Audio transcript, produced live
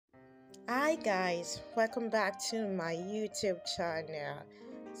Hi guys, welcome back to my YouTube channel.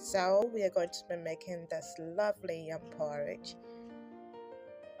 So we are going to be making this lovely yam porridge.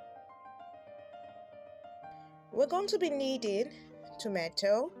 We're going to be needing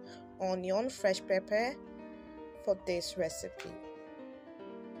tomato, onion, fresh pepper for this recipe.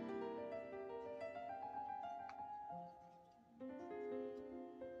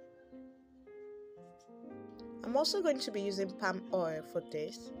 I'm also going to be using palm oil for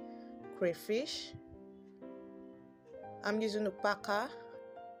this, crayfish. I'm using Ukpaka,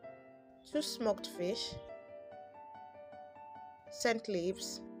 2 smoked fish, scent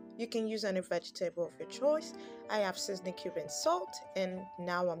leaves. You can use any vegetable of your choice. I have seasoning cube and salt, and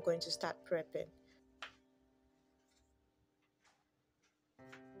now I'm going to start prepping.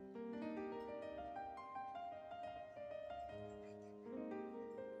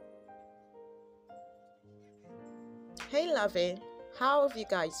 Hey loving, how have you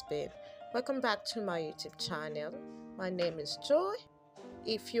guys been? Welcome back to my YouTube channel. My name is Joy.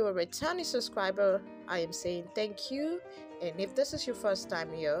 If you're a returning subscriber, I am saying thank you, and if this is your first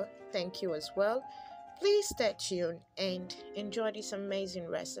time here, thank you as well. Please stay tuned and enjoy this amazing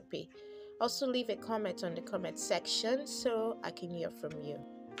recipe. Also leave a comment on the comment section so I can hear from you.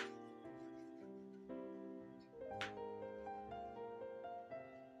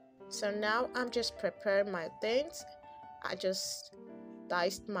 So now I'm just preparing my things. I just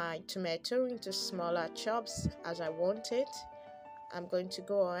diced my tomato into smaller chunks as I want it. I'm going to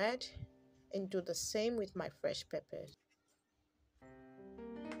go ahead and do the same with my fresh peppers.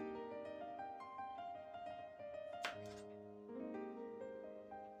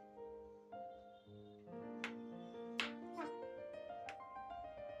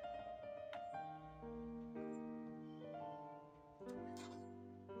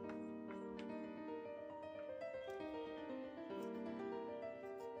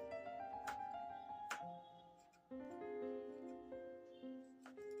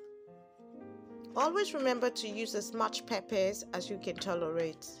 Always remember to use as much peppers as you can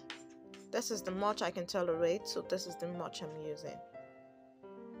tolerate. This is the much I can tolerate, so this is the much I'm using.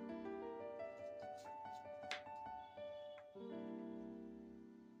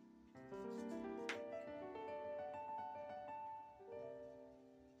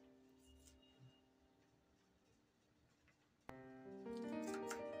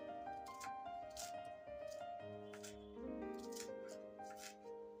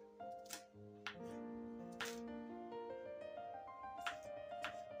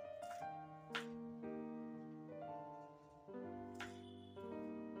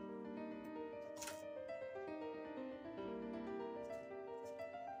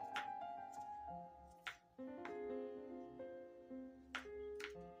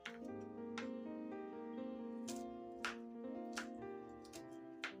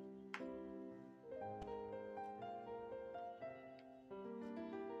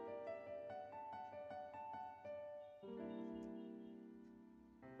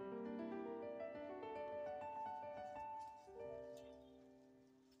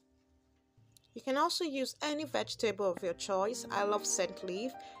 You can also use any vegetable of your choice. I love scent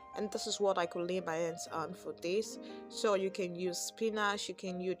leaf, and this is what I could lay my hands on for this. So you can use spinach, you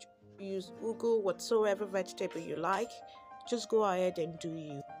can use ugu, whatsoever vegetable you like. Just go ahead and do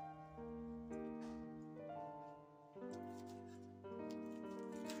you.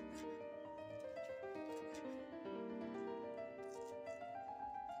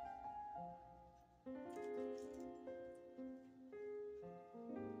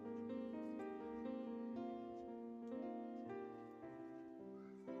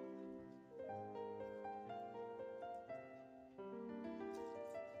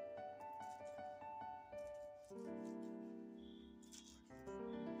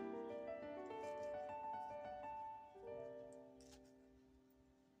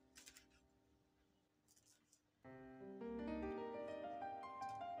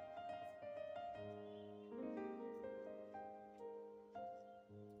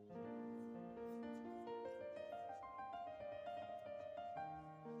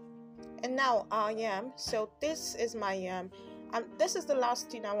 And now our yam. So this is my yam. This is the last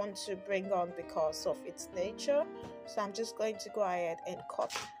thing I want to bring on because of its nature. So I'm just going to go ahead and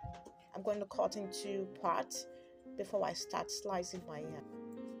cut. I'm going to cut into parts before I start slicing my yam.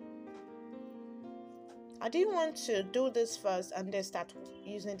 I didn't want to do this first and then start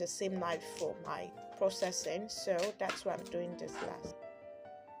using the same knife for my processing, so that's why I'm doing this last.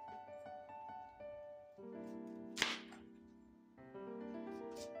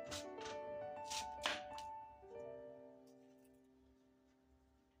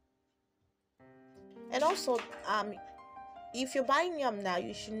 And also If you're buying yam now,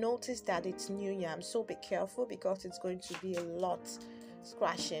 you should notice that it's new yam, so be careful because it's going to be a lot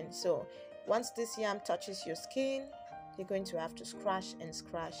scratching. So once this yam touches your skin, you're going to have to scratch and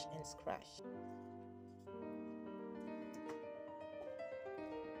scratch and scratch.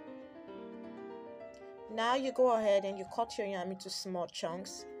 Now you go ahead and you cut your yam into small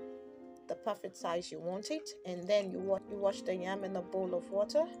chunks, the perfect size you want it, and then you wash the yam in a bowl of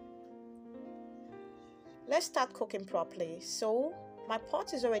water. Let's start cooking properly. So my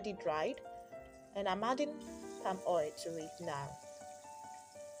pot is already dried and I'm adding palm oil to it now.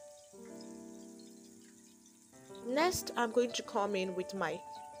 Next, I'm going to come in with my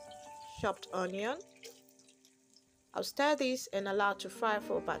chopped onion. I'll stir this and allow it to fry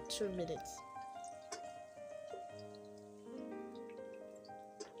for about 2 minutes.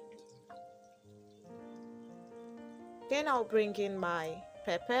 Then I'll bring in my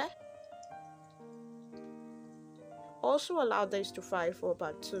pepper. Also allow this to fry for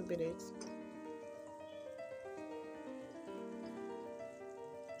about 2 minutes.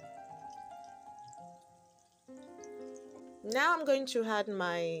 Now I'm going to add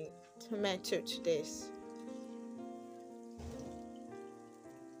my tomato to this.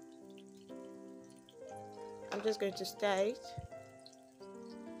 I'm just going to stir it.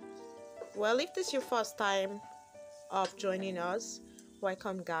 Well, if this is your first time of joining us,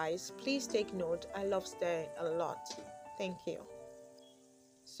 welcome guys. Please take note, I love stirring a lot. Thank you.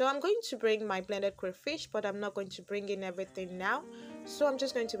 So I'm going to bring my blended crayfish, but I'm not going to bring in everything now. So I'm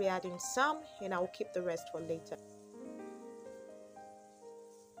just going to be adding some and I'll keep the rest for later.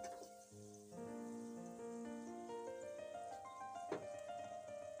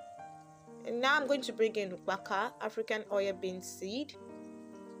 And now I'm going to bring in Ukpaka, African oil bean seed.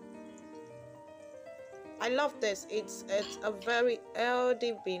 I love this. It's a very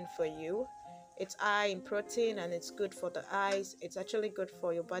healthy bean for you. It's high in protein and it's good for the eyes. It's actually good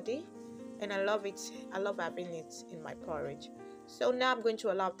for your body. And I love it. I love having it in my porridge. So now I'm going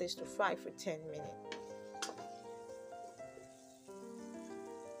to allow this to fry for 10 minutes.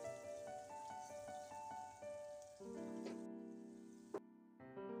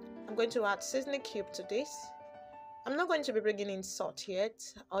 I'm going to add seasoning cube to this. I'm not going to be bringing in salt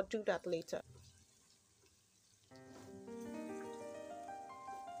yet. I'll do that later.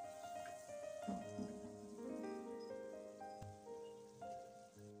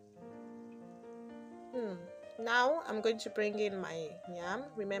 Now I'm going to bring in my yam.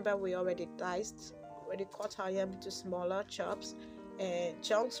 Remember, we already cut our yam into smaller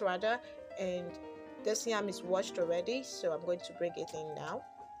chunks rather, and this yam is washed already, so I'm going to bring it in now.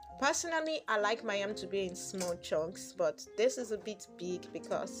 Personally, I like my yam to be in small chunks, but this is a bit big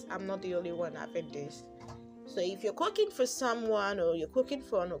because I'm not the only one having this. So if you're cooking for someone or you're cooking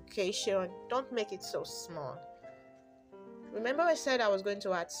for an occasion, don't make it so small. Remember I said I was going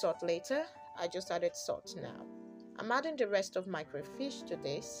to add salt later? I just added salt now. I'm adding the rest of my crayfish to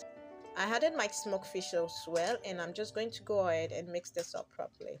this. I added my smoked fish as well, and I'm just going to go ahead and mix this up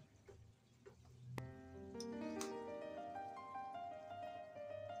properly.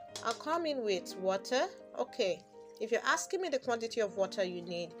 I'll come in with water. Okay, if you're asking me the quantity of water you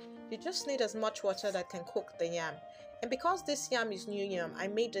need, you just need as much water that can cook the yam. And because this yam is new yam, I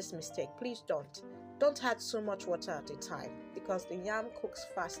made this mistake. Please don't add so much water at a time because the yam cooks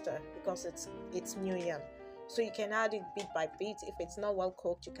faster because it's new yam. So you can add it bit by bit. If it's not well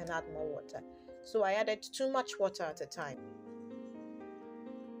cooked, you can add more water. So I added too much water at a time.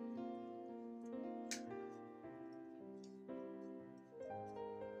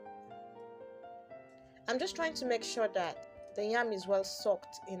 I'm just trying to make sure that the yam is well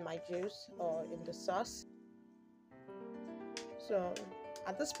soaked in my juice or in the sauce. So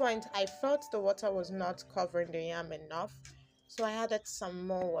at this point, I felt the water was not covering the yam enough, so I added some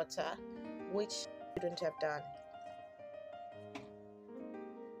more water, which I shouldn't have done.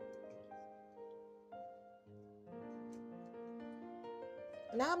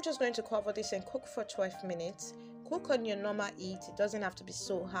 Now I'm just going to cover this and cook for 12 minutes. Cook on your normal heat. It doesn't have to be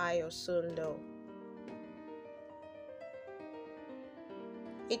so high or so low.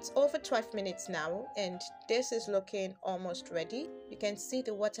 It's over 12 minutes now and this is looking almost ready. You can see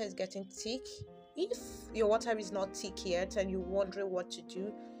the water is getting thick. If your water is not thick yet and you're wondering what to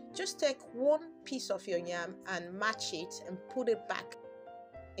do, just take one piece of your yam and match it and put it back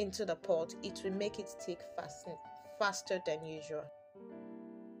into the pot. It will make it thick faster than usual.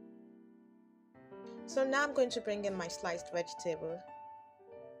 So now I'm going to bring in my sliced vegetable.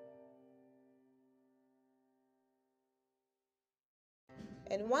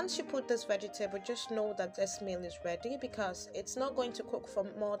 And once you put this vegetable, just know that this meal is ready because it's not going to cook for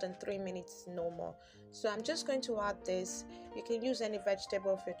more than 3 minutes, no more. So I'm just going to add this. You can use any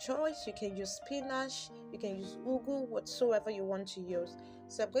vegetable of your choice. You can use spinach, you can use ugu, whatsoever you want to use.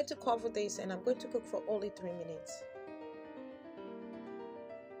 So I'm going to cover this and I'm going to cook for only 3 minutes.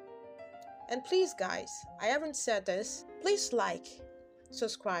 And please guys, I haven't said this, please like,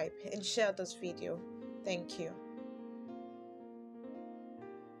 subscribe and share this video. Thank you.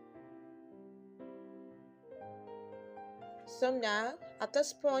 So now, at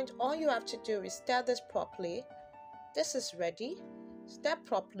this point, all you have to do is stir this properly. This is ready. Stir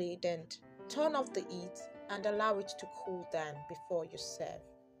properly, then turn off the heat and allow it to cool down before you serve.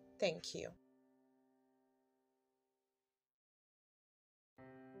 Thank you.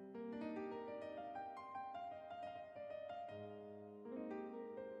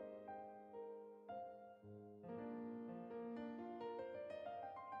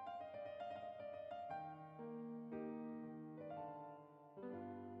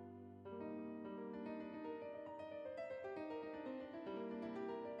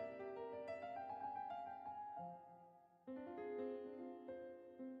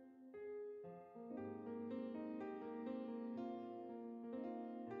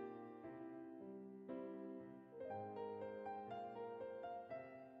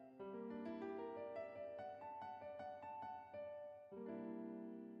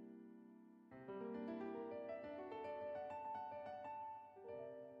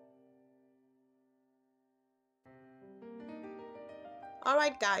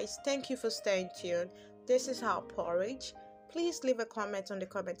 Alright guys, thank you for staying tuned. This is our porridge. Please leave a comment on the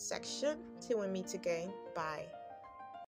comment section. Till we meet again. Bye.